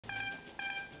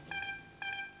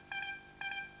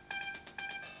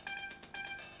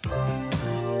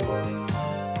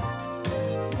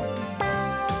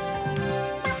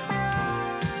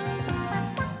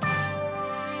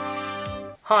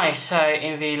Hi, so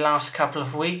in the last couple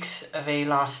of weeks, the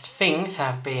last things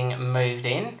have been moved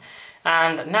in,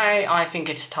 and now I think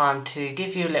it's time to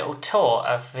give you a little tour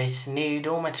of this new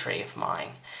dormitory of mine.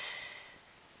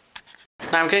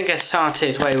 Now I'm going to get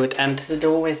started where we would enter the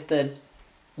door with the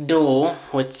door,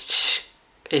 which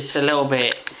is a little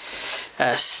bit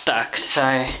stuck,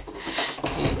 so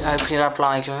you open it up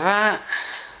like that,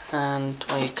 and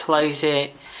when you close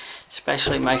it,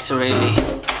 especially makes a really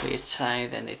weird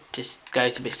sound and it just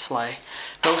goes a bit slow.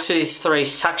 But also these three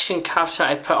suction cups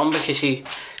that I put on because you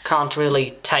can't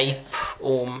really tape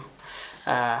or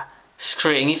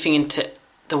screw anything into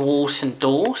the walls and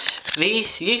doors.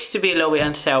 These used to be a little bit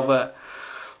unstable, but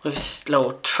with this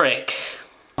little trick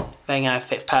they now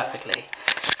fit perfectly.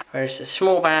 Whereas a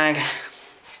small bag,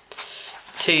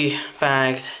 two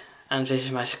bags, and this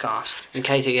is my scarf in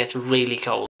case it gets really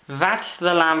cold. That's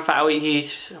the lamp that I would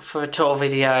use for a tour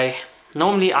video.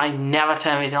 Normally I never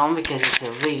turn it on because it's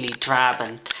a really drab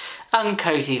and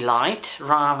uncozy light.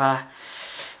 Rather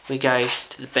we go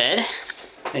to the bed,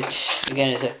 which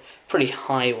again is a pretty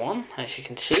high one, as you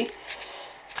can see.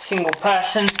 Single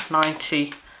person,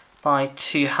 90 by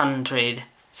 200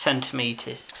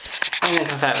 centimeters. I'm going to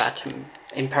convert that to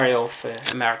imperial for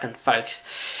American folks.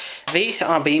 These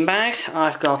are bean bags.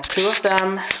 I've got two of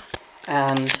them,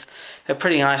 and they're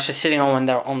pretty nice for sitting on when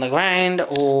they're on the ground,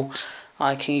 or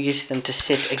I can use them to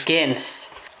sit against.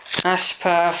 As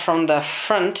per from the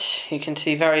front, you can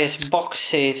see various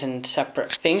boxes and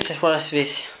separate things, as well as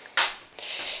this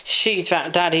sheet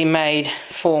that Daddy made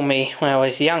for me when I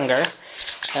was younger.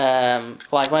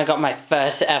 Like when I got my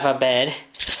first ever bed,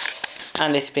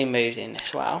 and it's been moved in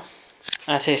as well.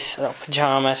 As is little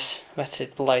pyjamas that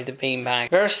sit below the beanbag.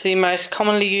 There's the most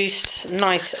commonly used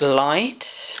night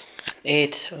light.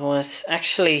 It was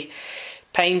actually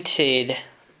painted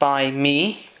by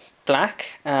me,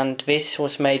 black, and this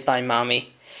was made by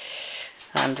Mummy.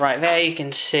 And right there you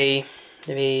can see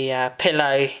the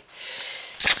pillow,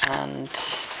 and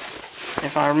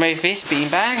if I remove this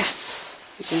beanbag,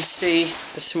 you can see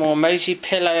the small emoji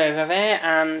pillow over there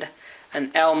and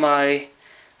an Elmo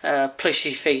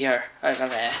plushy figure over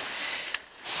there.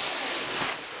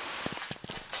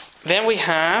 Then we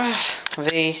have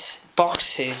these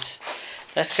boxes.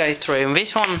 Let's go through, and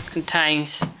this one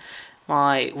contains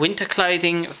my winter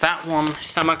clothing, that one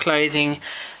summer clothing,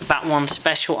 that one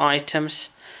special items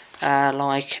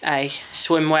like a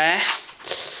swimwear.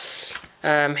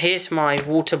 Here's my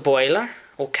water boiler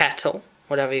or kettle,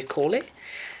 whatever you call it.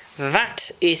 That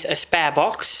is a spare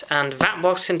box, and that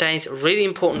box contains really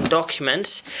important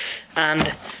documents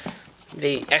and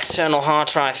the external hard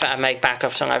drive that I make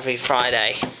backups on every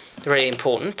Friday. Really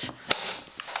important.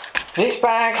 This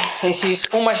bag is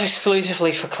used almost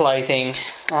exclusively for clothing.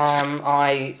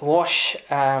 I wash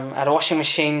at a washing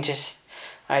machine just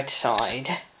outside,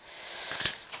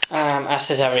 as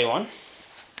does everyone.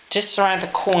 Just around the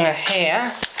corner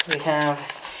here we have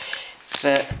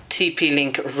the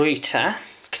TP-Link router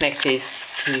connected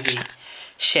to the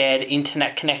shared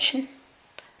internet connection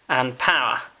and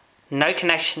power. No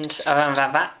connections other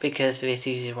than that because this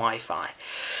uses Wi-Fi.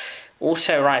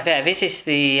 Also right there, this is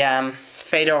the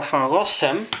Fedor van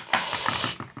Rossum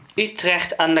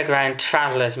Utrecht Underground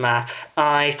Traveller's Map.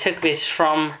 I took this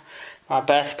from my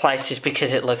birthplace just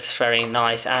because it looks very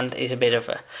nice and is a bit of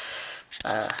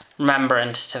a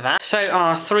remembrance to that. So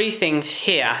our three things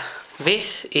here.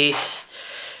 This is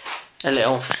a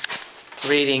little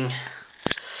reading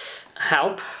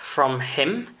help from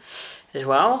him as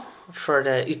well for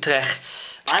the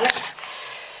Utrecht dialect.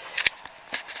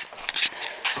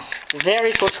 There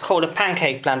is what's called a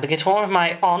pancake plan, because one of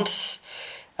my aunts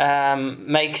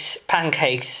makes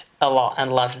pancakes a lot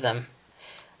and loves them.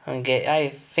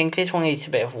 I think this one needs a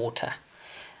bit of water.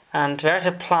 And there's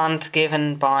a plant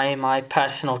given by my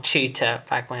personal tutor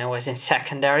back when I was in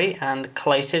secondary and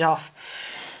closed it off.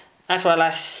 As well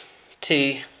as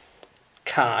two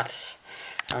cards.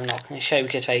 I'm not going to show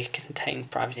because they contain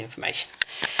private information.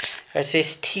 There's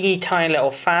this teeny tiny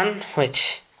little fan,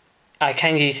 which I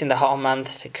can use in the hot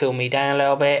months to cool me down a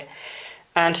little bit.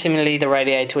 And similarly the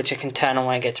radiator, which I can turn on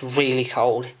when it gets really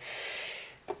cold.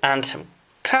 And some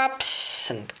cups,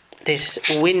 and this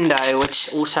window,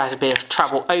 which also has a bit of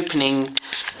trouble opening.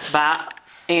 But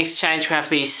in exchange we have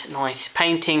these nice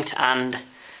paintings and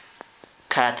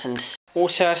curtains.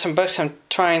 Also some books. I'm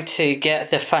trying to get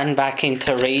the fun back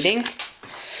into reading.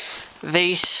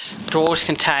 These drawers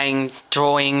contain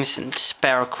drawings and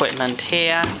spare equipment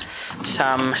here,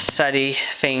 some study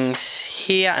things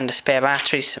here, and a spare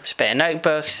battery, some spare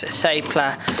notebooks, a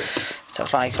stapler,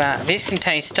 stuff like that. This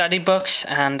contains study books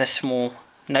and a small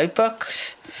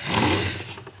notebooks.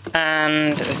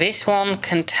 And this one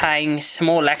contains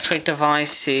small electric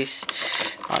devices.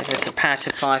 There's a power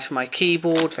supply for my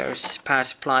keyboard, there's a power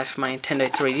supply for my Nintendo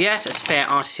 3DS, a spare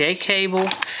RCA cable,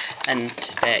 and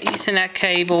spare Ethernet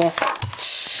cable,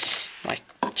 my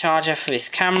charger for this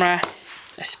camera,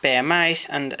 a spare mouse,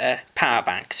 and a power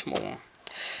bank, small one.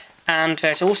 And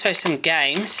there's also some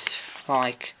games,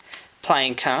 like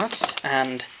playing cards,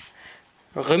 and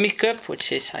Rummy Cup,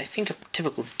 which is, I think, a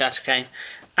typical Dutch game,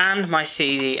 and my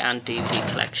CD and DVD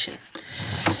collection.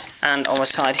 And on the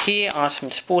side here are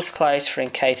some sports clothes for in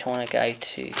case I want to go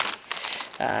to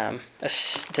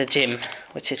the gym,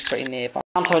 which is pretty nearby.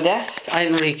 Onto the desk, I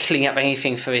didn't really clean up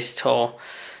anything for this tour.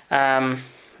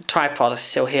 Tripod is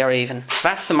still here even.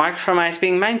 That's the microphone. It's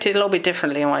being mounted a little bit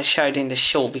differently than what I showed in the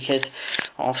short because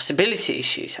of stability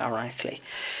issues, ironically.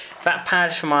 That pad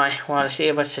is for my wireless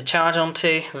earbuds to charge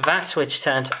onto. That switch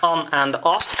turns on and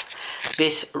off.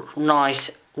 This nice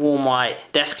warm white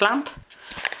desk lamp.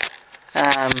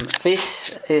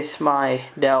 This is my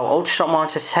Dell Ultra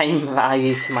monitor, same that I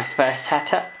used in my first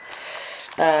setup.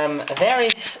 There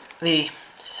is the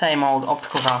same old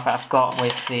optical drive that I've got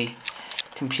with the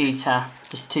computer,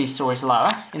 just 2 stories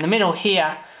lower. In the middle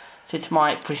here sits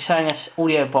my PreSonus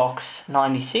Audio Box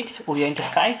 96 audio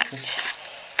interface, which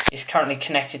is currently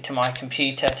connected to my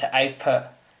computer to output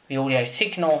the audio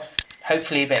signal,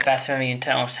 hopefully a bit better than the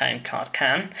internal sound card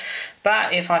can.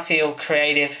 But if I feel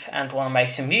creative and want to make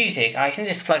some music, I can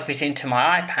just plug this into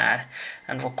my iPad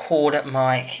and record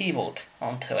my keyboard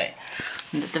onto it.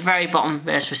 And at the very bottom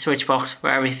there's the switch box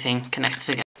where everything connects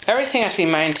together. Everything has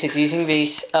been mounted using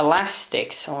these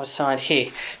elastics on the side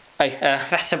here.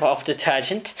 That's a bottle of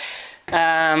detergent.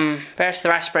 There's the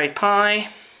Raspberry Pi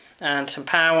and some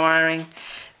power wiring.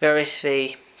 There is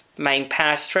the main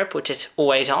power strip, which is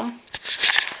always on.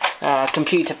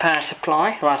 Computer power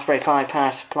supply, Raspberry Pi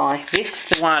power supply. This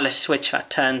is the wireless switch that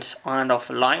turns on and off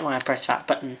the light when I press that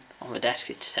button on the desk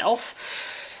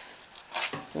itself.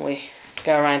 We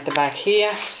go around the back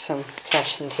here, some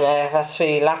connections there. That's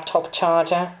the laptop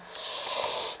charger.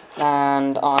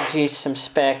 And I've used some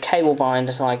spare cable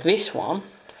binders like this one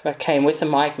that came with the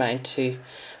mic mount to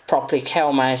properly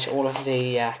cable mount all of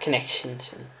the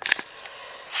connections.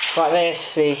 Right,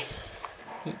 there's the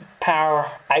power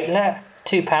outlet,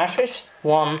 2 power switches,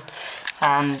 one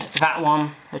and that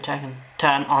one, which I can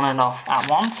turn on and off at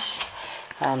once.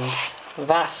 And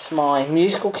that's my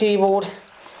musical keyboard,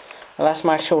 and that's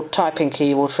my actual typing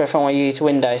keyboard for if I want to use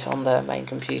Windows on the main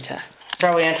computer.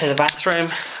 So we enter the bathroom.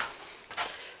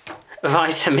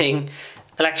 Vitamin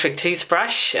electric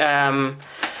toothbrush.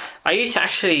 I used to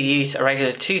actually use a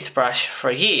regular toothbrush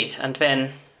for years, and then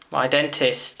my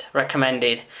dentist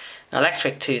recommended an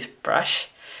electric toothbrush,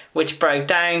 which broke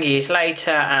down years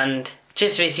later, and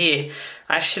just this year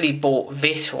I actually bought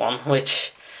this one,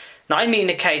 which not only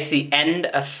indicates the end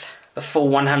of the full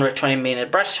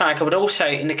 120-minute brush cycle, but also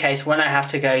indicates when I have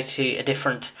to go to a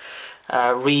different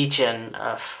region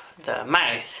of the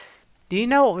mouth. Do you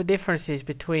know what the difference is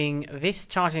between this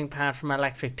charging pad for my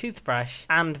electric toothbrush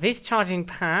and this charging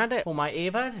pad for my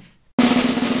earbuds?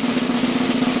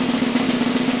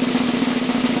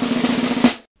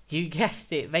 You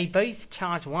guessed it, they both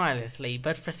charge wirelessly,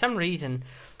 but for some reason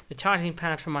the charging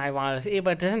pad for my wireless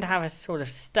earbud doesn't have a sort of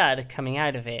stud coming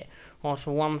out of it, whilst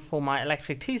the one for my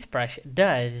electric toothbrush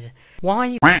does.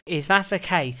 Why is that the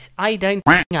case? I don't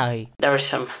know. There are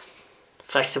some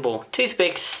flexible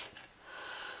toothpicks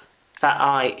that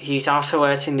I use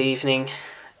afterwards in the evening,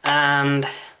 and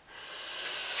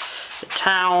the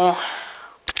towel.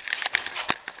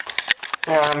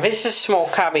 This is a small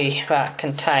cubby that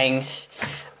contains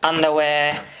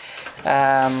underwear,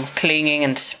 cleaning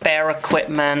and spare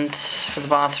equipment for the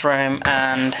bathroom,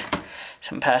 and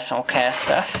some personal care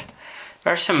stuff.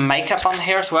 There's some makeup on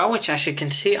here as well, which as you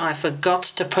can see I forgot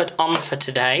to put on for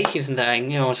today, even though I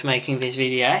knew I was making this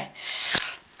video.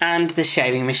 And the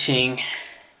shaving machine.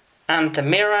 And the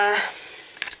mirror.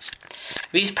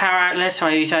 These power outlets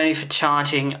I use only for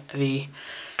charging the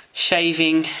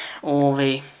shaving or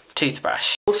the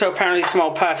toothbrush. Also apparently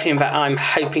small perfume that I'm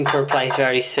hoping to replace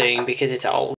very soon because it's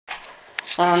old.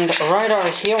 And right over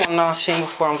here, one last thing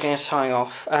before I'm going to sign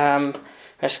off.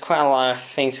 There's quite a lot of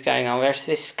things going on. There's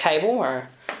this cable where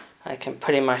I can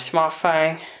put in my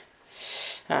smartphone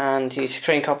and use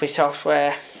screen copy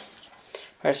software.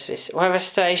 There's this weather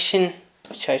station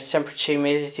which shows temperature,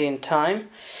 humidity and time.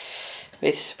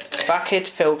 This bucket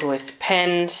filled with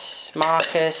pens,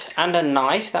 markers and a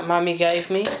knife that Mummy gave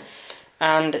me.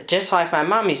 And just like my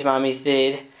mummy's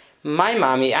did, my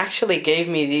mummy actually gave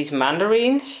me these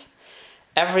mandarins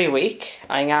every week.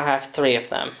 I now have 3 of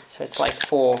them, so it's like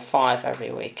 4 or 5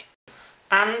 every week.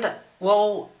 And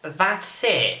well, that's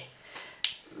it.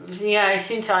 You know,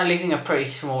 since I live in a pretty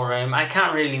small room, I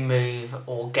can't really move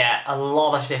or get a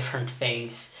lot of different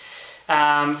things.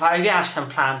 But I do have some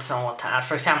plans on what to add.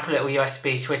 For example, a little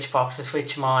USB switch box to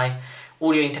switch my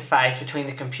audio interface between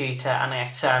the computer and an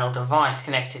external device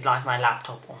connected like my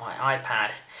laptop or my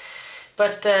iPad.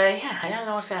 But yeah, I don't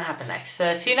know what's going to happen next.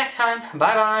 See you next time.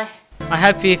 Bye bye. I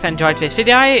hope you've enjoyed this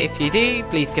video. If you do,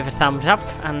 please give a thumbs up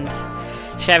and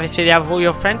share this video with all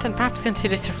your friends, and perhaps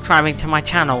consider subscribing to my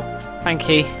channel. Thank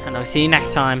you, and I'll see you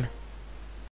next time.